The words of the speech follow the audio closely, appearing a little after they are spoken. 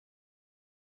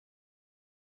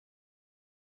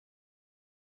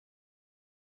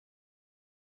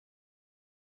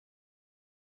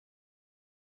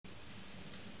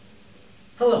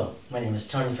Hello, my name is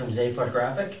Tony from Zay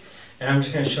Photographic, and I'm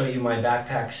just going to show you my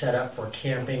backpack setup for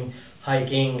camping,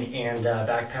 hiking, and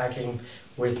backpacking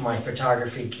with my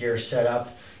photography gear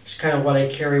setup. Just kind of what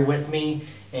I carry with me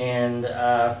and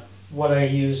what I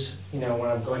use, when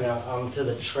I'm going out onto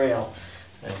the trail.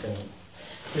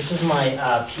 This is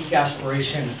my Peak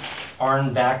Aspiration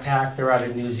Arn backpack. They're out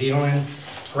of New Zealand.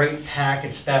 Great pack.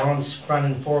 It's balanced front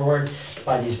and forward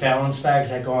by these balance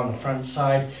bags that go on the front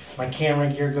side. My camera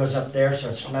gear goes up there, so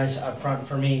it's nice up front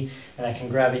for me, and I can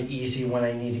grab it easy when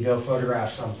I need to go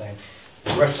photograph something.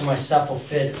 The rest of my stuff will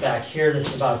fit back here. This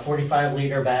is about a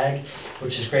 45-liter bag,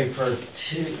 which is great for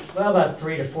about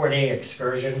 3 to 4 day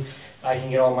excursion. I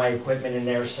can get all my equipment in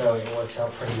there, so it works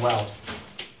out pretty well.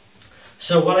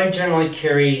 So what I generally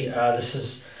carry, this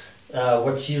is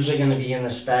what's usually going to be in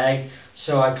this bag.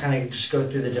 So I kind of just go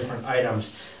through the different items.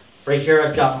 Right here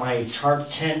I've got my tarp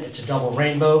tent. It's a double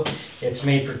rainbow. It's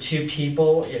made for 2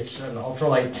 people. It's an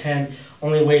ultralight tent.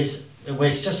 It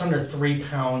weighs just under 3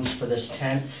 pounds for this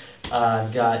tent.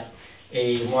 I've got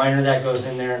a liner that goes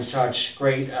in there and such.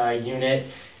 Great unit,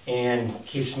 and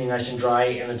keeps me nice and dry,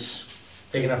 and it's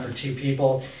big enough for 2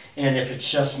 people. And if it's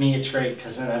just me, it's great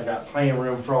because then I've got plenty of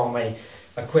room for all my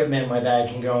equipment. My bag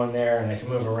can go in there and I can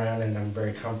move around, and I'm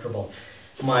very comfortable.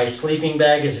 My sleeping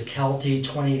bag is a Kelty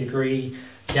 20-degree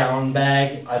down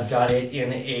bag. I've got it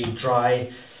in a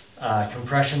dry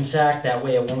compression sack. That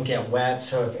way it won't get wet.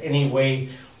 So if any way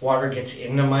water gets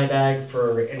into my bag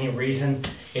for any reason,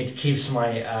 it keeps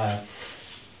my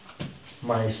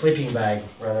my sleeping bag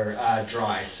rather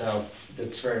dry. So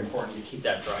it's very important to keep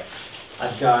that dry.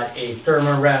 I've got a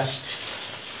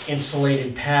Thermarest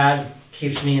insulated pad.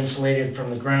 Keeps me insulated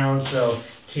from the ground, so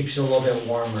keeps you a little bit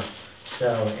warmer.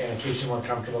 So, and it keeps you more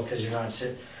comfortable because you're not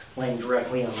laying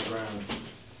directly on the ground.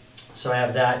 So I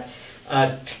have that.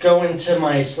 To go into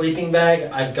my sleeping bag,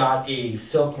 I've got a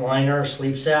silk liner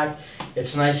sleep sack.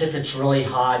 It's nice if it's really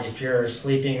hot, if you're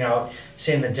sleeping out,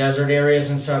 say in the desert areas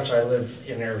and such. I live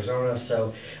in Arizona,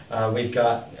 so we've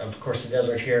got, of course, the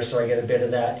desert here, so I get a bit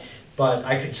of that. But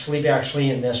I could sleep actually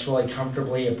in this really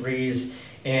comfortably, a breeze,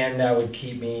 and that would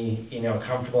keep me,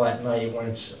 comfortable at night when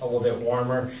it's a little bit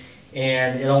warmer.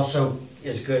 And it also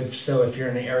is good, so if you're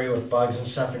in an area with bugs and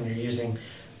stuff and you're using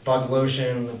bug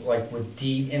lotion like with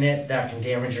DEET in it, that can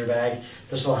damage your bag.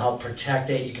 This will help protect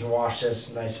it. You can wash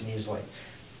this nice and easily.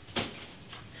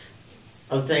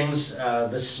 Other things,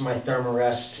 this is my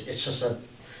Thermarest. It's just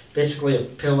basically a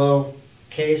pillow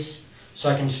case, so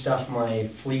I can stuff my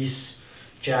fleece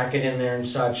jacket in there and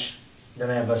such. Then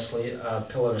I have a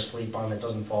pillow to sleep on that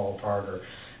doesn't fall apart, or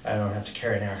I don't have to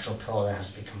carry an actual pillow that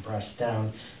has to be compressed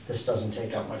down. This doesn't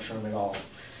take up much room at all.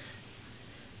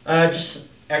 Just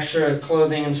extra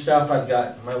clothing and stuff. I've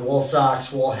got my wool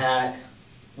socks, wool hat,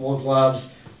 wool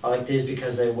gloves. I like these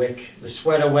because they wick the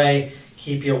sweat away,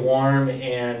 keep you warm,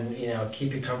 and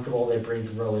keep you comfortable. They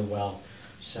breathe really well.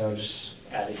 So just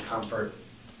added comfort.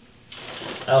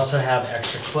 I also have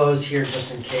extra clothes here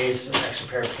just in case, an extra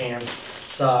pair of pants,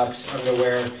 socks,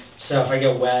 underwear. So if I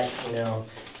get wet,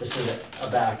 this is a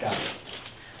backup.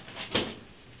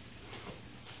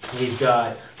 We've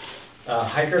got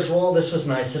hiker's wool. This was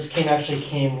nice. This actually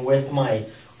came with my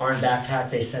Arn backpack.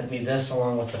 They sent me this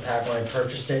along with the pack when I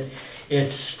purchased it.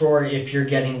 It's for if you're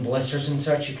getting blisters and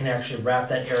such, you can actually wrap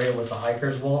that area with the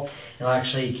hiker's wool. It'll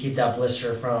actually keep that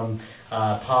blister from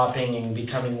popping and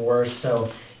becoming worse.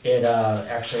 So it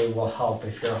actually will help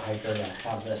if you're a hiker to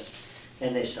have this.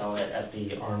 And they sell it at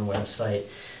the Arn website.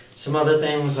 Some other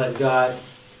things I've got,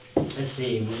 let's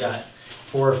see, we got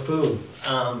for food.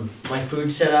 My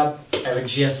food setup, I have a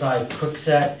GSI cook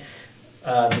set,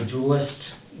 the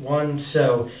Duelist one.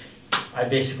 So I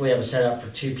basically have a setup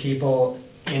for 2 people.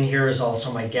 In here is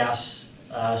also my gas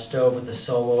stove with the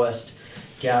Soloist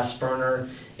gas burner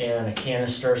and a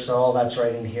canister. So all that's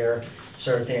right in here.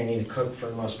 So everything I need to cook for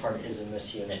the most part is in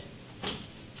this unit.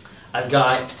 I've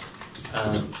got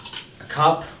a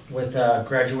cup with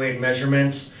graduated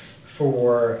measurements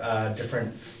for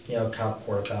different, cup,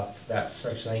 quarter cup, that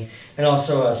such thing. And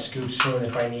also a scoop spoon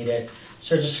if I need it.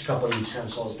 So just a couple of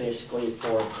utensils basically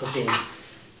for cooking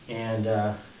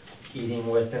and eating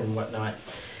with and whatnot.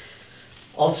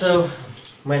 Also,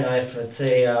 my knife, it's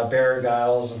a Bear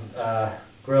Giles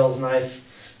Grills knife.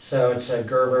 So it's a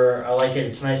Gerber. I like it.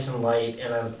 It's nice and light,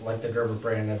 and I like the Gerber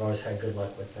brand. I've always had good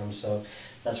luck with them, so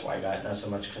that's why I got it. Not so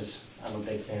much because I'm a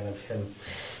big fan of him.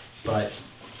 But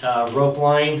rope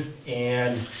line,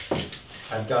 and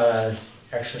I've got an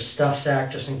extra stuff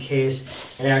sack just in case.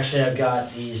 And actually I've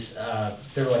got these,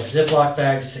 they're like Ziploc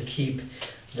bags to keep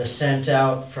the scent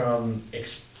out from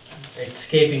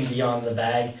escaping beyond the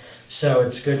bag. So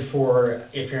it's good for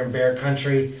if you're in bear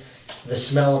country, the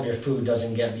smell of your food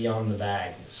doesn't get beyond the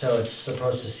bag. So it's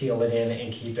supposed to seal it in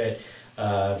and keep it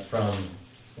from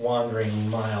wandering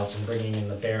miles and bringing in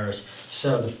the bears.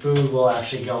 So the food will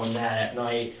actually go in that at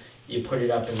night. You put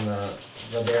it up in the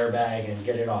bear bag and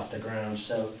get it off the ground.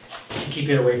 So to keep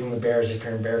it away from the bears if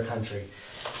you're in bear country.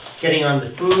 Getting on the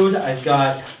food, I've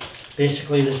got,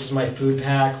 basically this is my food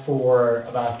pack for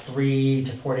about 3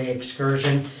 to 4 day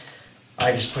excursion.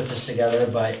 I just put this together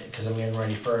because I'm getting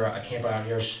ready for a camp out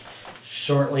here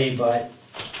shortly, but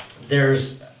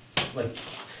there's like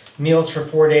meals for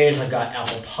 4 days. I've got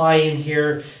apple pie in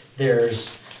here.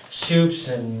 There's soups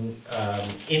and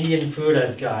Indian food.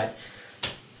 I've got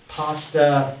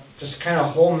pasta, just kind of a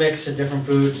whole mix of different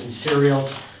foods and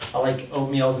cereals. I like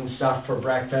oatmeals and stuff for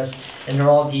breakfast, and they're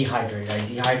all dehydrated. I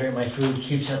dehydrate my food,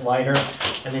 keeps it lighter.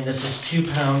 I mean, this is 2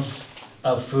 pounds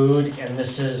of food, and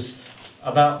this is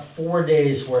about 4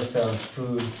 days worth of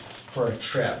food for a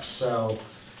trip, so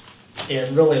it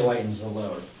really lightens the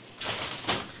load.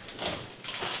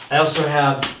 I also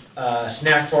have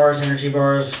snack bars, energy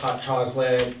bars, hot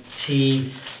chocolate,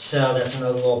 tea, so that's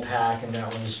another little pack, and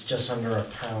that one's just under a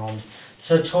pound.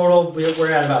 So total,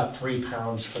 we're at about 3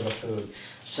 pounds for the food.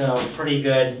 So pretty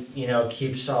good, you know,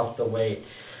 keeps off the weight.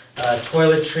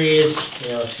 Toiletries, you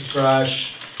know,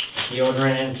 toothbrush,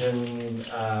 deodorant,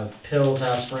 and pills,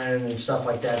 aspirin, and stuff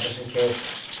like that, just in case.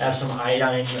 I have some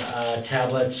iodine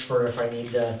tablets for if I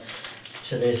need to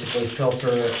basically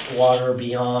filter water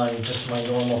beyond just my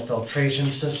normal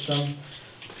filtration system.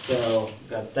 So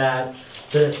got that.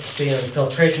 Speaking of the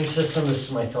filtration system, this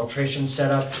is my filtration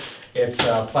setup. It's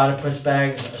platypus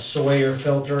bags, a Sawyer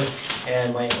filter,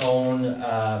 and my own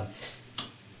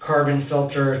carbon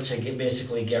filter to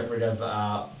basically get rid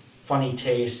of funny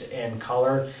taste and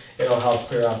color. It'll help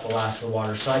clear out the last of the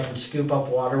water. So I can scoop up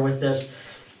water with this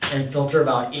and filter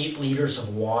about 8 liters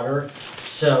of water.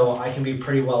 So I can be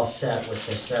pretty well set with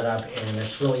this setup, and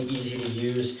it's really easy to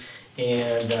use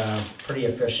and pretty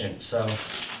efficient. So,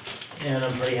 and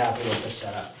I'm pretty happy with this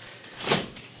setup.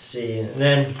 See, and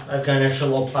then I've got an extra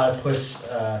little platypus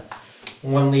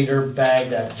 1 liter bag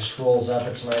that just rolls up.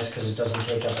 It's nice because it doesn't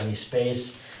take up any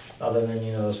space other than,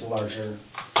 you know, those larger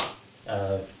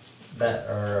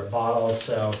bottles.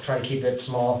 So try to keep it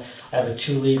small. I have a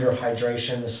 2 liter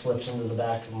hydration that slips into the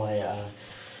back of my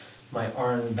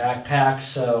Arn backpack,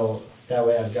 so that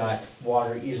way I've got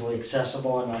water easily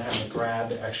accessible and I have to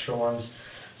grab extra ones.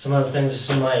 Some other things,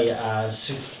 this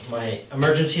is my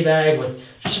emergency bag with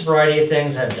just a variety of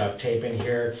things. I have duct tape in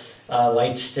here,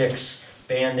 light sticks,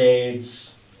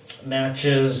 Band-Aids,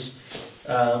 matches,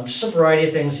 just a variety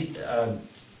of things.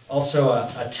 Also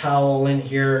a towel in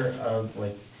here,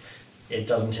 like it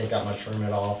doesn't take up much room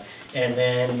at all. And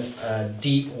then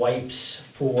deep wipes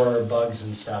for bugs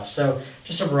and stuff. So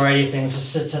just a variety of things. This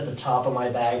sits at the top of my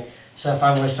bag. So if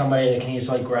I'm with somebody that can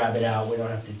easily grab it out, we don't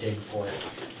have to dig for it.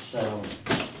 So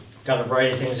got a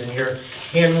variety of things in here.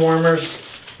 Hand warmers,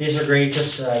 these are great.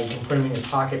 Just you can put them in your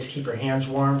pockets, keep your hands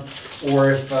warm.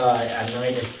 Or if at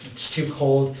night, if it's too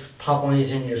cold, pop one of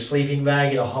these in your sleeping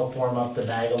bag. It'll help warm up the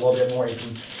bag a little bit more. You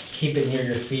can keep it near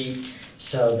your feet.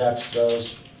 So that's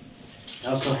those. I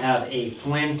also have a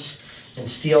flint and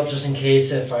steel just in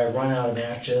case if I run out of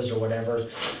matches or whatever.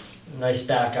 Nice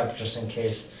backup just in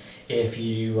case if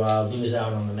you lose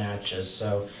out on the matches.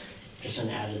 So just an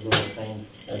added little thing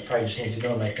that probably just needs to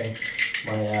go in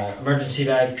my emergency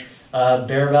bag.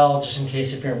 Bear bell, just in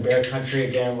case if you're in bear country,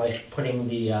 again, like putting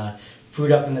the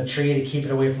food up in the tree to keep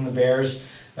it away from the bears.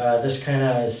 This kind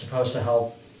of is supposed to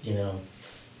help, you know,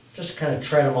 just kind of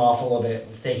tread them off a little bit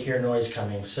if they hear noise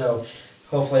coming. So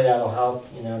hopefully that'll help.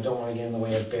 You know, don't want to get in the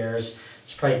way of bears.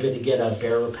 It's probably good to get a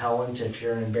bear repellent if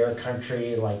you're in bear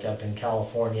country, like up in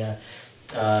California.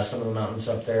 Some of the mountains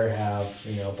up there have,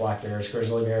 you know, black bears,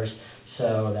 grizzly bears,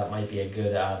 so that might be a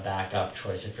good backup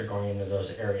choice if you're going into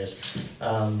those areas.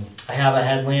 I have a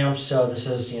headlamp, so this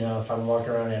is, you know, if I'm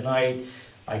walking around at night,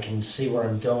 I can see where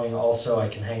I'm going. Also, I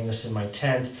can hang this in my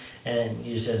tent and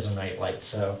use it as a night light,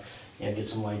 so, you know, get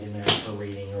some light in there for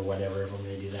reading or whatever if I'm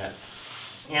going to do that.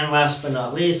 And last but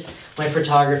not least, my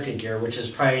photography gear, which is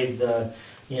probably the,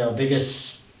 you know,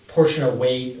 biggest portion of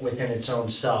weight within its own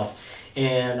self.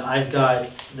 And I've got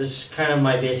this kind of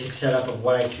my basic setup of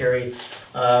what I carry.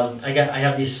 I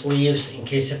have these sleeves in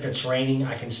case if it's raining,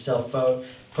 I can still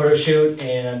photo shoot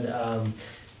and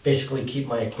basically keep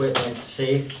my equipment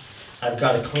safe. I've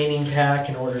got a cleaning pack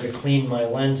in order to clean my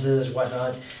lenses,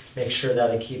 whatnot, make sure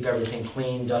that I keep everything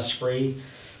clean, dust free.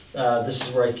 This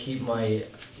is where I keep my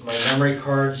memory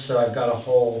cards, so I've got a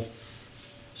whole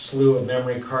slew of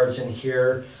memory cards in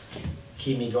here,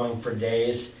 keep me going for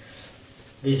days.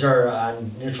 These are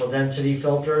neutral density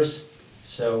filters,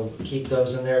 So keep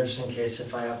those in there just in case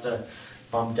if I have to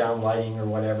bump down lighting or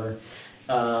whatever.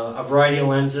 A variety of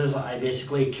lenses. I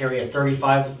basically carry a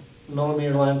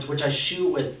 35mm lens, which I shoot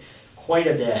with quite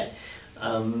a bit.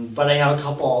 But I have a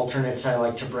couple alternates I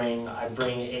like to bring. I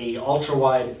bring a ultra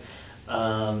wide,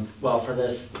 well for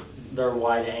this, they're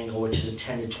wide angle, which is a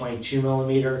 10 to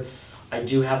 22mm. I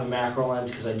do have a macro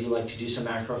lens because I do like to do some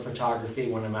macro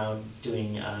photography when I'm out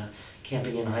doing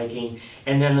camping and hiking.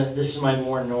 And then this is my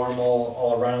more normal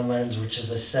all-around lens, which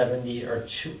is a 70 or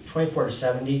 24 to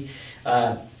 70.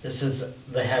 This is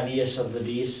the heaviest of the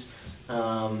beasts.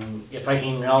 If I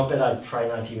can help it, I try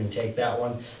not to even take that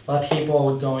one. A lot of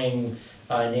people going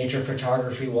nature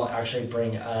photography will actually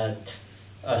bring a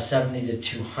 70 to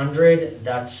 200.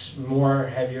 That's more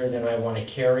heavier than I want to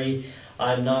carry.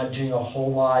 I'm not doing a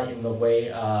whole lot in the way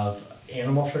of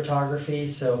animal photography,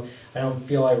 so I don't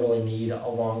feel I really need a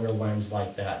longer lens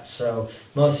like that. So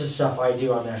most of the stuff I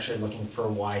do, I'm actually looking for a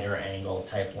wider angle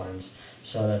type lens.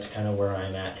 So that's kind of where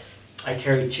I'm at. I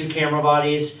carry 2 camera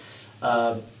bodies.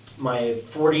 My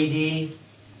 40D,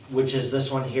 which is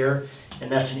this one here,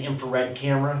 and that's an infrared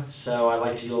camera. So I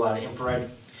like to do a lot of infrared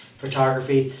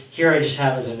photography. Here I just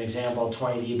have as an example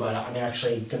 20D, but I'm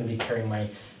actually going to be carrying my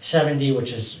 7D,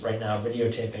 which is right now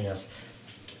videotaping us.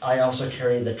 I also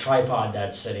carry the tripod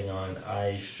that's sitting on.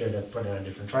 I should have put it on a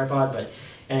different tripod, but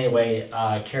anyway,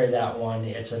 carry that one.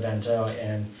 It's a Vento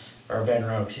or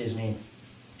Venro, excuse me,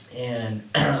 and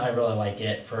I really like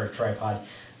it for a tripod.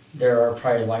 There are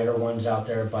probably lighter ones out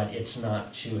there, but it's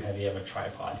not too heavy of a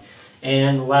tripod.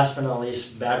 And last but not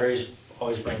least, batteries.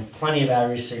 Always bring plenty of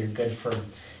batteries, so you're good for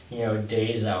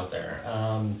days out there.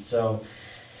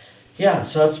 Yeah,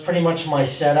 so that's pretty much my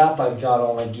setup. I've got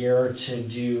all my gear to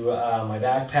do my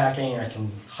backpacking. I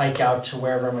can hike out to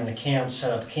wherever I'm going to camp,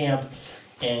 set up camp,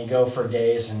 and go for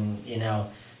days and,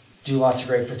 do lots of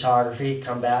great photography,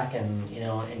 come back and,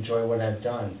 enjoy what I've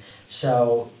done.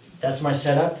 So that's my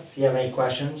setup. If you have any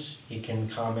questions, you can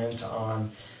comment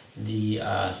on the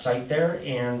site there.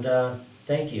 And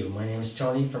thank you. My name is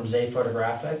Tony from Zay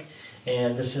Photographic,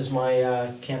 and this is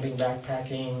my camping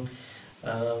backpacking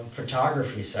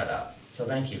photography setup. So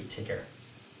thank you. Take care.